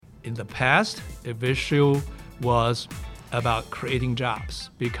In the past, the issue was about creating jobs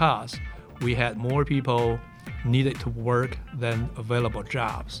because we had more people needed to work than available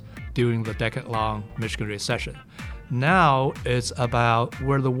jobs during the decade-long Michigan recession. Now it's about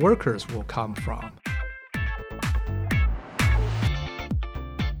where the workers will come from.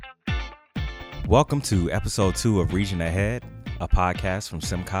 Welcome to episode 2 of Region Ahead, a podcast from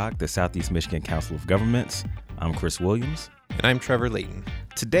SEMCOG, the Southeast Michigan Council of Governments. I'm Chris Williams. And I'm Trevor Layton.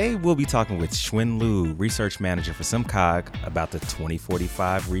 Today, we'll be talking with Xuan Liu, Research Manager for SEMCOG, about the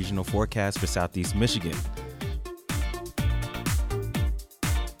 2045 regional forecast for Southeast Michigan.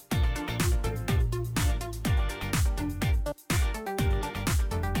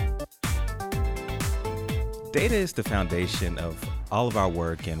 Data is the foundation of all of our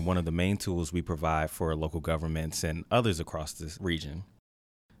work and one of the main tools we provide for local governments and others across this region.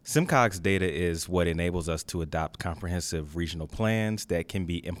 SEMCOG's data is what enables us to adopt comprehensive regional plans that can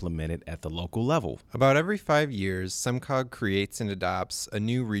be implemented at the local level. About every 5 years, SEMCOG creates and adopts a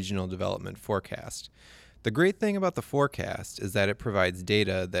new regional development forecast. The great thing about the forecast is that it provides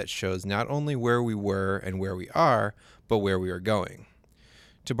data that shows not only where we were and where we are, but where we are going.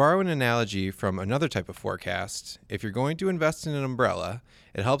 To borrow an analogy from another type of forecast, if you're going to invest in an umbrella,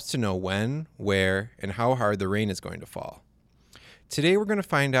 it helps to know when, where, and how hard the rain is going to fall. Today, we're going to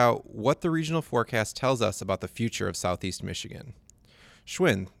find out what the regional forecast tells us about the future of Southeast Michigan.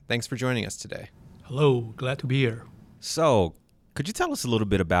 Xuan, thanks for joining us today. Hello, glad to be here. So, could you tell us a little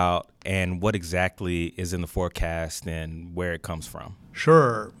bit about and what exactly is in the forecast and where it comes from?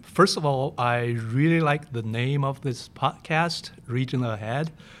 Sure. First of all, I really like the name of this podcast, Region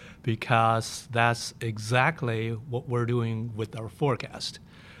Ahead, because that's exactly what we're doing with our forecast.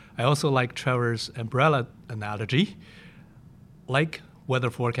 I also like Trevor's umbrella analogy. Like weather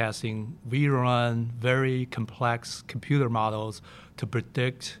forecasting, we run very complex computer models to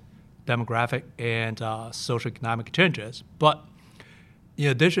predict demographic and socioeconomic changes. But in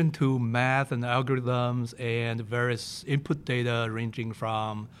addition to math and algorithms and various input data ranging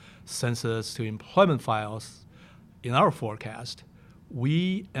from census to employment files, in our forecast,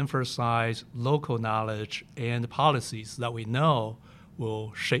 we emphasize local knowledge and policies that we know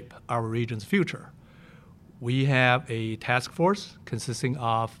will shape our region's future. We have a task force consisting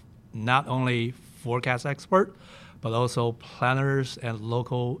of not only forecast experts, but also planners and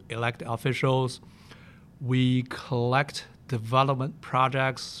local elected officials. We collect development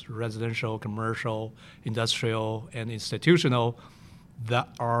projects, residential, commercial, industrial, and institutional, that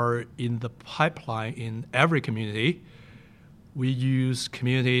are in the pipeline in every community. We use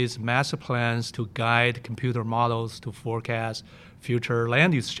communities' master plans to guide computer models to forecast future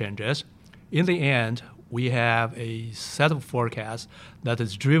land use changes. In the end, we have a set of forecasts that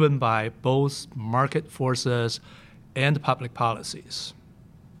is driven by both market forces and public policies.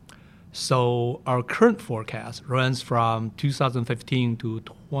 So our current forecast runs from 2015 to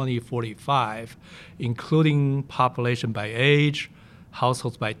 2045, including population by age,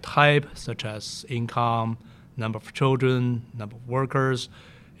 households by type, such as income, number of children, number of workers,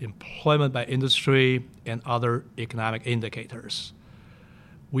 employment by industry, and other economic indicators.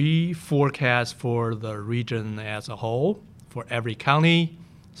 We forecast for the region as a whole, for every county,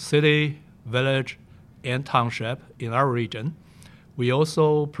 city, village, and township in our region. We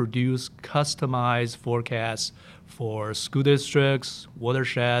also produce customized forecasts for school districts,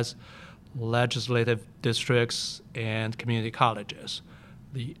 watersheds, legislative districts, and community colleges.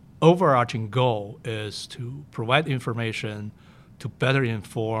 The overarching goal is to provide information to better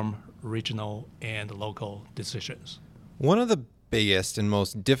inform regional and local decisions. One of the biggest and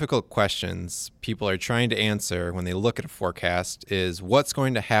most difficult questions people are trying to answer when they look at a forecast is what's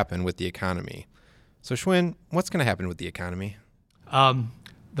going to happen with the economy. So Xuan, what's going to happen with the economy?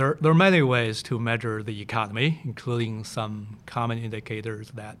 There are many ways to measure the economy, including some common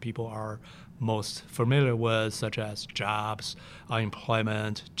indicators that people are most familiar with, such as jobs,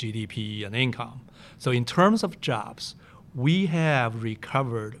 unemployment, GDP, and income. So in terms of jobs, we have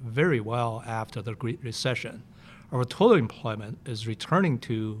recovered very well after the Great Recession. Our total employment is returning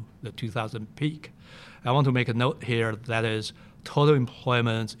to the 2000 peak. I want to make a note here that is total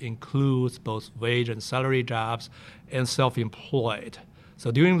employment includes both wage and salary jobs and self-employed.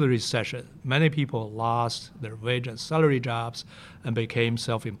 So during the recession, many people lost their wage and salary jobs and became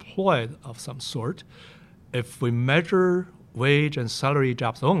self-employed of some sort. If we measure wage and salary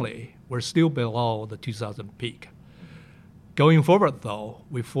jobs only, we're still below the 2000 peak. Going forward, though,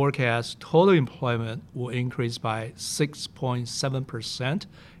 we forecast total employment will increase by 6.7%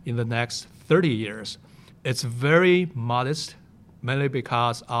 in the next 30 years. It's very modest, mainly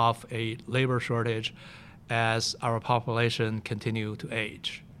because of a labor shortage as our population continue to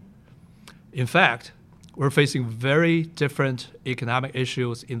age. In fact, we're facing very different economic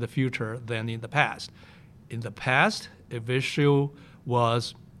issues in the future than in the past. In the past, the issue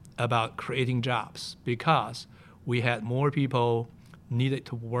was about creating jobs because we had more people needed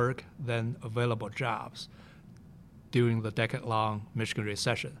to work than available jobs during the decade-long Michigan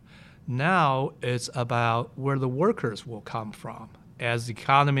recession. Now it's about where the workers will come from. As the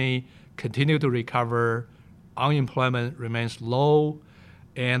economy continues to recover, unemployment remains low,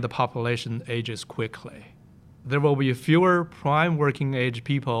 and the population ages quickly. There will be fewer prime working age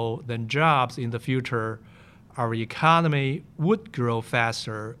people than jobs in the future. Our economy would grow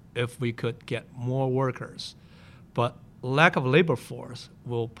faster if we could get more workers. But lack of labor force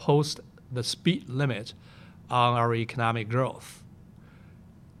will post the speed limit on our economic growth.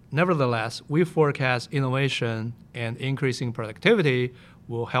 Nevertheless, we forecast innovation and increasing productivity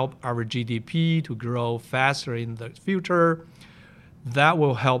will help our GDP to grow faster in the future. That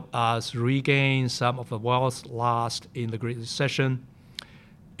will help us regain some of the wealth lost in the Great Recession.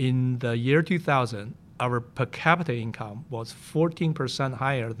 In the year 2000, our per capita income was 14%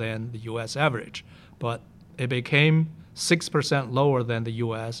 higher than the U.S. average, but it became 6% lower than the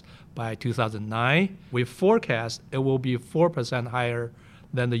U.S. by 2009. We forecast it will be 4% higher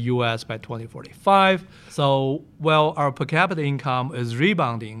than the U.S. by 2045. So while our per capita income is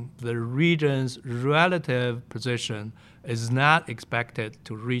rebounding, the region's relative position is not expected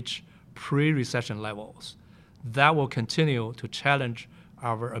to reach pre-recession levels. That will continue to challenge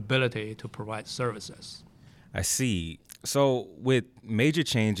our ability to provide services. I see. So with major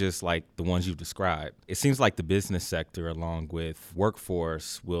changes like the ones you've described, it seems like the business sector along with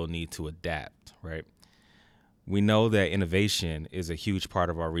workforce will need to adapt, right? We know that innovation is a huge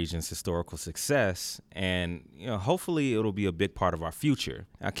part of our region's historical success, and hopefully it'll be a big part of our future.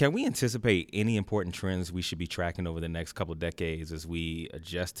 Now, can we anticipate any important trends we should be tracking over the next couple of decades as we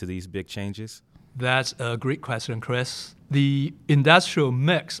adjust to these big changes? That's a great question, Chris. The industrial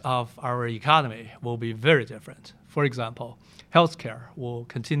mix of our economy will be very different. For example, healthcare will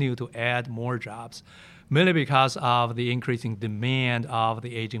continue to add more jobs, mainly because of the increasing demand of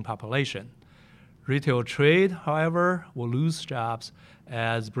the aging population. Retail trade, however, will lose jobs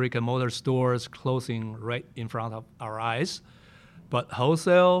as brick-and-mortar stores closing right in front of our eyes. But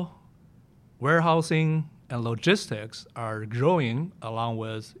wholesale, warehousing, and logistics are growing along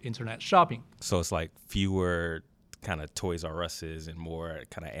with internet shopping. So it's like fewer kind of Toys R Us's and more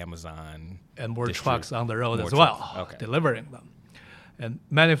kind of Amazon. And more trucks on the road as well, delivering them. And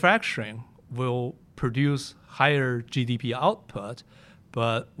manufacturing will produce higher GDP output,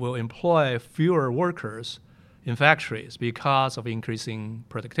 but will employ fewer workers in factories because of increasing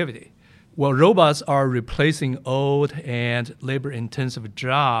productivity. While robots are replacing old and labor-intensive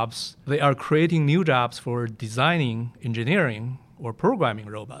jobs, they are creating new jobs for designing, engineering, or programming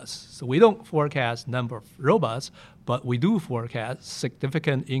robots. So we don't forecast number of robots, but we do forecast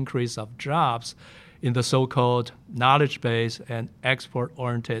significant increase of jobs in the so-called knowledge-based and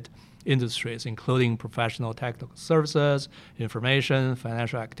export-oriented industries, including professional technical services, information,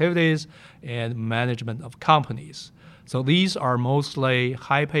 financial activities, and management of companies. So these are mostly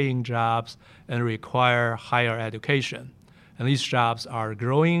high-paying jobs and require higher education. And these jobs are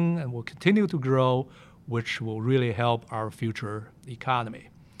growing and will continue to grow, which will really help our future economy.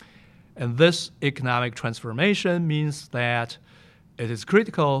 And this economic transformation means that it is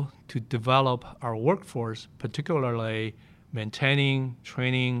critical to develop our workforce, particularly maintaining,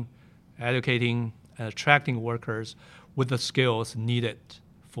 training, educating, and attracting workers with the skills needed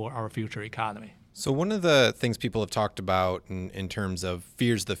for our future economy. So one of the things people have talked about in terms of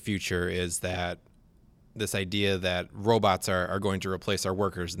fears of the future is that this idea that robots are going to replace our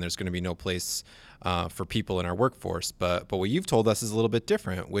workers and there's going to be no place for people in our workforce. But what you've told us is a little bit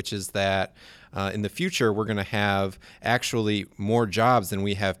different, which is that in the future, we're going to have actually more jobs than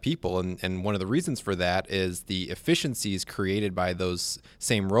we have people. And one of the reasons for that is the efficiencies created by those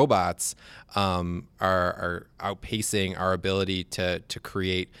same robots are outpacing our ability to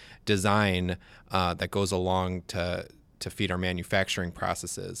create design that goes along to feed our manufacturing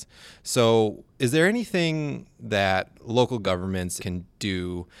processes. So is there anything that local governments can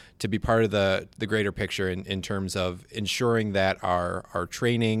do to be part of the greater picture in terms of ensuring that our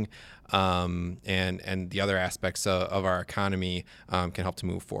training and the other aspects of our economy can help to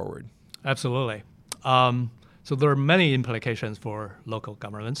move forward? Absolutely. So there are many implications for local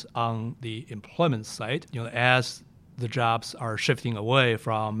governments on the employment side. As the jobs are shifting away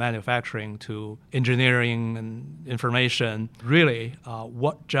from manufacturing to engineering and information, really,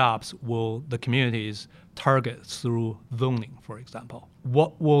 what jobs will the communities target through zoning, for example?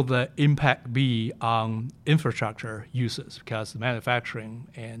 What will the impact be on infrastructure uses? Because manufacturing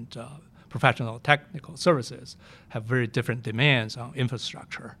and professional technical services have very different demands on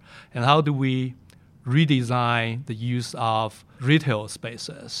infrastructure. And how do we redesign the use of retail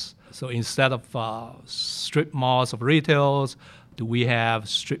spaces? So instead of strip malls of retails, do we have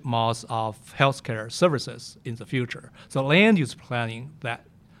strip malls of healthcare services in the future? So land use planning that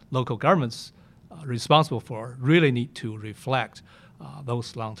local governments responsible for really need to reflect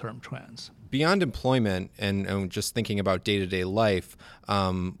those long-term trends. Beyond employment and just thinking about day-to-day life,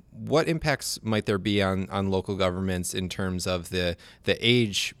 what impacts might there be on local governments in terms of the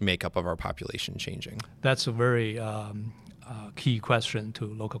age makeup of our population changing? That's a very key question to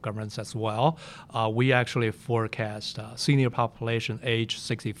local governments as well. We actually forecast senior population age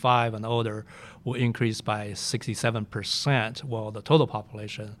 65 and older will increase by 67%, while the total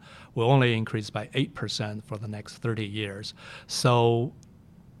population will only increase by 8% for the next 30 years. So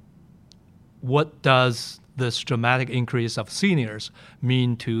what does this dramatic increase of seniors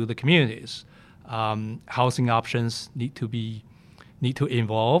mean to the communities? Housing options need to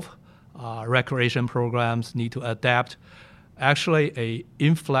evolve. Recreation programs need to adapt. Actually, an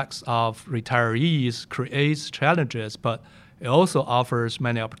influx of retirees creates challenges, but it also offers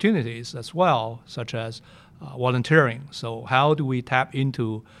many opportunities as well, such as volunteering. So how do we tap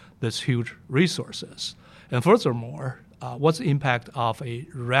into these huge resources? And furthermore, what's the impact of a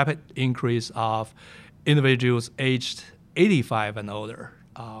rapid increase of individuals aged 85 and older?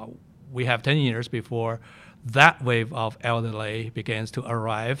 We have 10 years before that wave of elderly begins to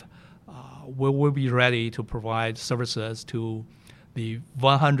arrive. We will be ready to provide services to the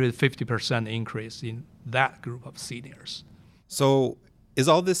 150% increase in that group of seniors. So is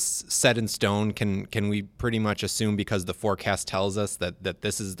all this set in stone? Can we pretty much assume, because the forecast tells us that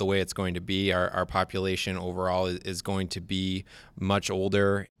this is the way it's going to be, our population overall is going to be much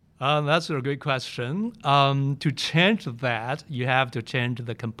older? That's a good question. To change that, you have to change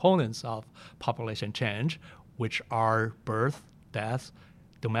the components of population change, which are birth, death,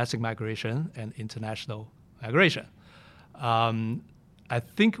 domestic migration, and international migration. I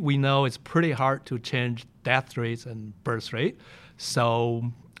think we know it's pretty hard to change death rates and birth rate.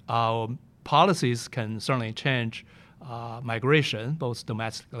 So policies can certainly change migration, both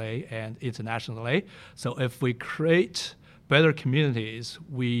domestically and internationally. So if we create better communities,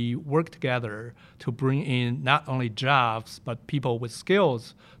 we work together to bring in not only jobs, but people with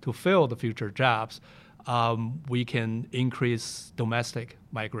skills to fill the future jobs. We can increase domestic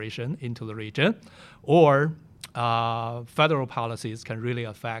migration into the region, or federal policies can really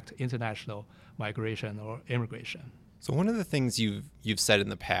affect international migration or immigration. So one of the things you've said in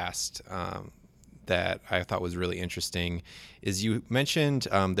the past that I thought was really interesting is you mentioned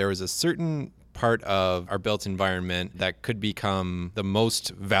there was a certain part of our built environment that could become the most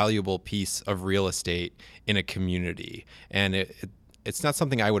valuable piece of real estate in a community. And it's not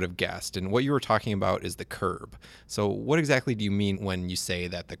something I would have guessed. And what you were talking about is the curb. So what exactly do you mean when you say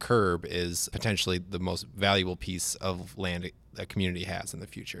that the curb is potentially the most valuable piece of land a community has in the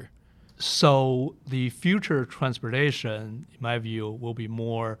future? So the future transportation, in my view, will be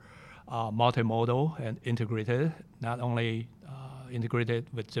more multimodal and integrated, not only integrated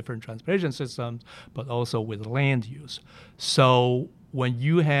with different transportation systems, but also with land use. So when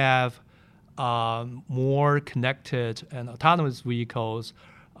you have more connected and autonomous vehicles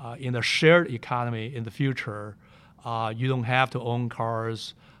in a shared economy in the future, you don't have to own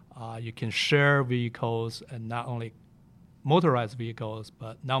cars. You can share vehicles, and not only motorized vehicles,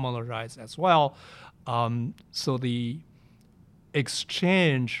 but non-motorized as well. So the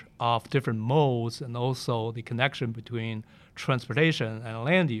exchange of different modes and also the connection between transportation and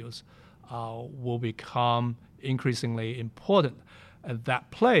land use will become increasingly important. And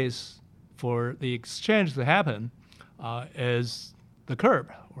that place for the exchange to happen is the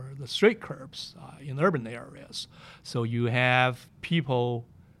curb or the street curbs in urban areas. So you have people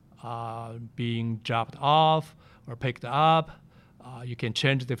being dropped off or picked up. You can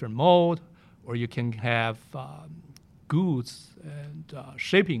change different mode, or you can have goods and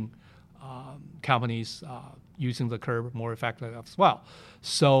shipping companies using the curb more effectively as well.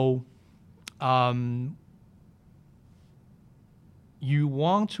 So you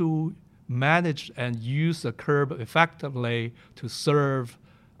want to manage and use the curb effectively to serve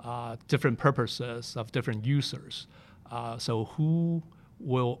different purposes of different users. So who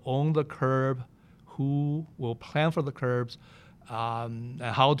will own the curb, who will plan for the curbs, and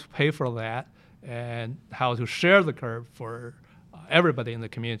how to pay for that, and how to share the curb for everybody in the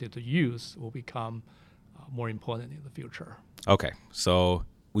community to use will become more important in the future. Okay, so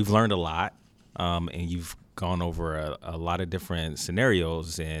we've learned a lot, and you've gone over a lot of different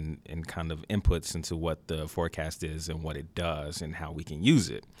scenarios and kind of inputs into what the forecast is and what it does and how we can use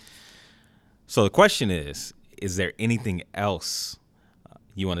it. So the question is there anything else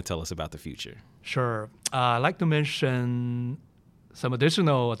you want to tell us about the future? Sure. I'd like to mention some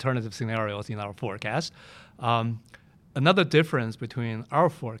additional alternative scenarios in our forecast. Another difference between our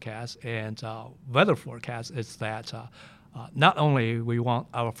forecast and weather forecast is that not only we want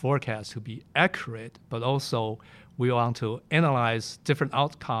our forecast to be accurate, but also we want to analyze different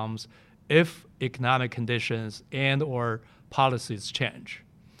outcomes if economic conditions and or policies change.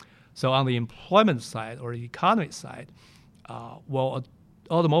 So on the employment side or the economy side,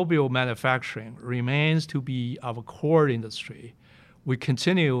 automobile manufacturing remains to be our core industry. We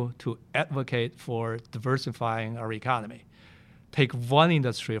continue to advocate for diversifying our economy. Take one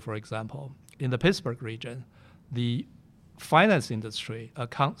industry, for example. In the Pittsburgh region, the finance industry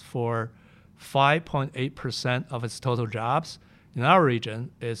accounts for 5.8% of its total jobs. In our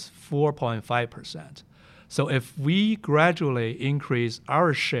region, it's 4.5%. So if we gradually increase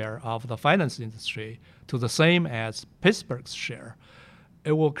our share of the finance industry to the same as Pittsburgh's share,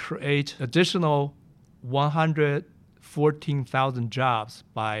 it will create additional 114,000 jobs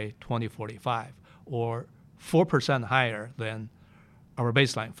by 2045, or 4% higher than our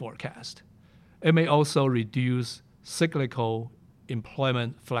baseline forecast. It may also reduce cyclical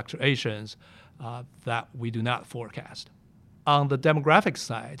employment fluctuations that we do not forecast. On the demographic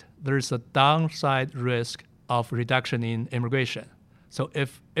side, there's a downside risk of reduction in immigration. So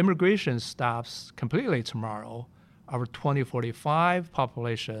if immigration stops completely tomorrow, our 2045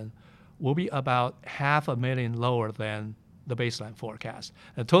 population will be about 500,000 lower than the baseline forecast.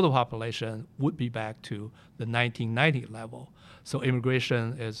 The total population would be back to the 1990 level. So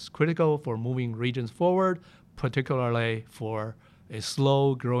immigration is critical for moving regions forward, particularly for a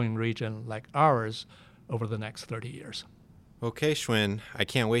slow-growing region like ours over the next 30 years. Okay, Xuan, I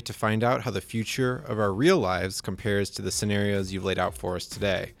can't wait to find out how the future of our real lives compares to the scenarios you've laid out for us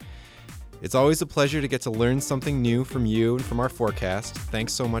today. It's always a pleasure to get to learn something new from you and from our forecast.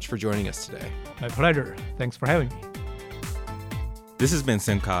 Thanks so much for joining us today. My pleasure. Thanks for having me. This has been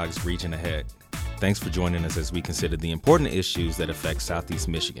SimCog's Region Ahead. Thanks for joining us as we consider the important issues that affect Southeast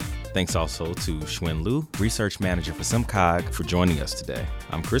Michigan. Thanks also to Xuan Liu, Research Manager for SimCog, for joining us today.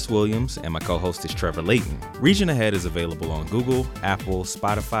 I'm Chris Williams, and my co-host is Trevor Layton. Region Ahead is available on Google, Apple,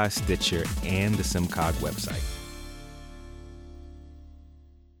 Spotify, Stitcher, and the SimCog website.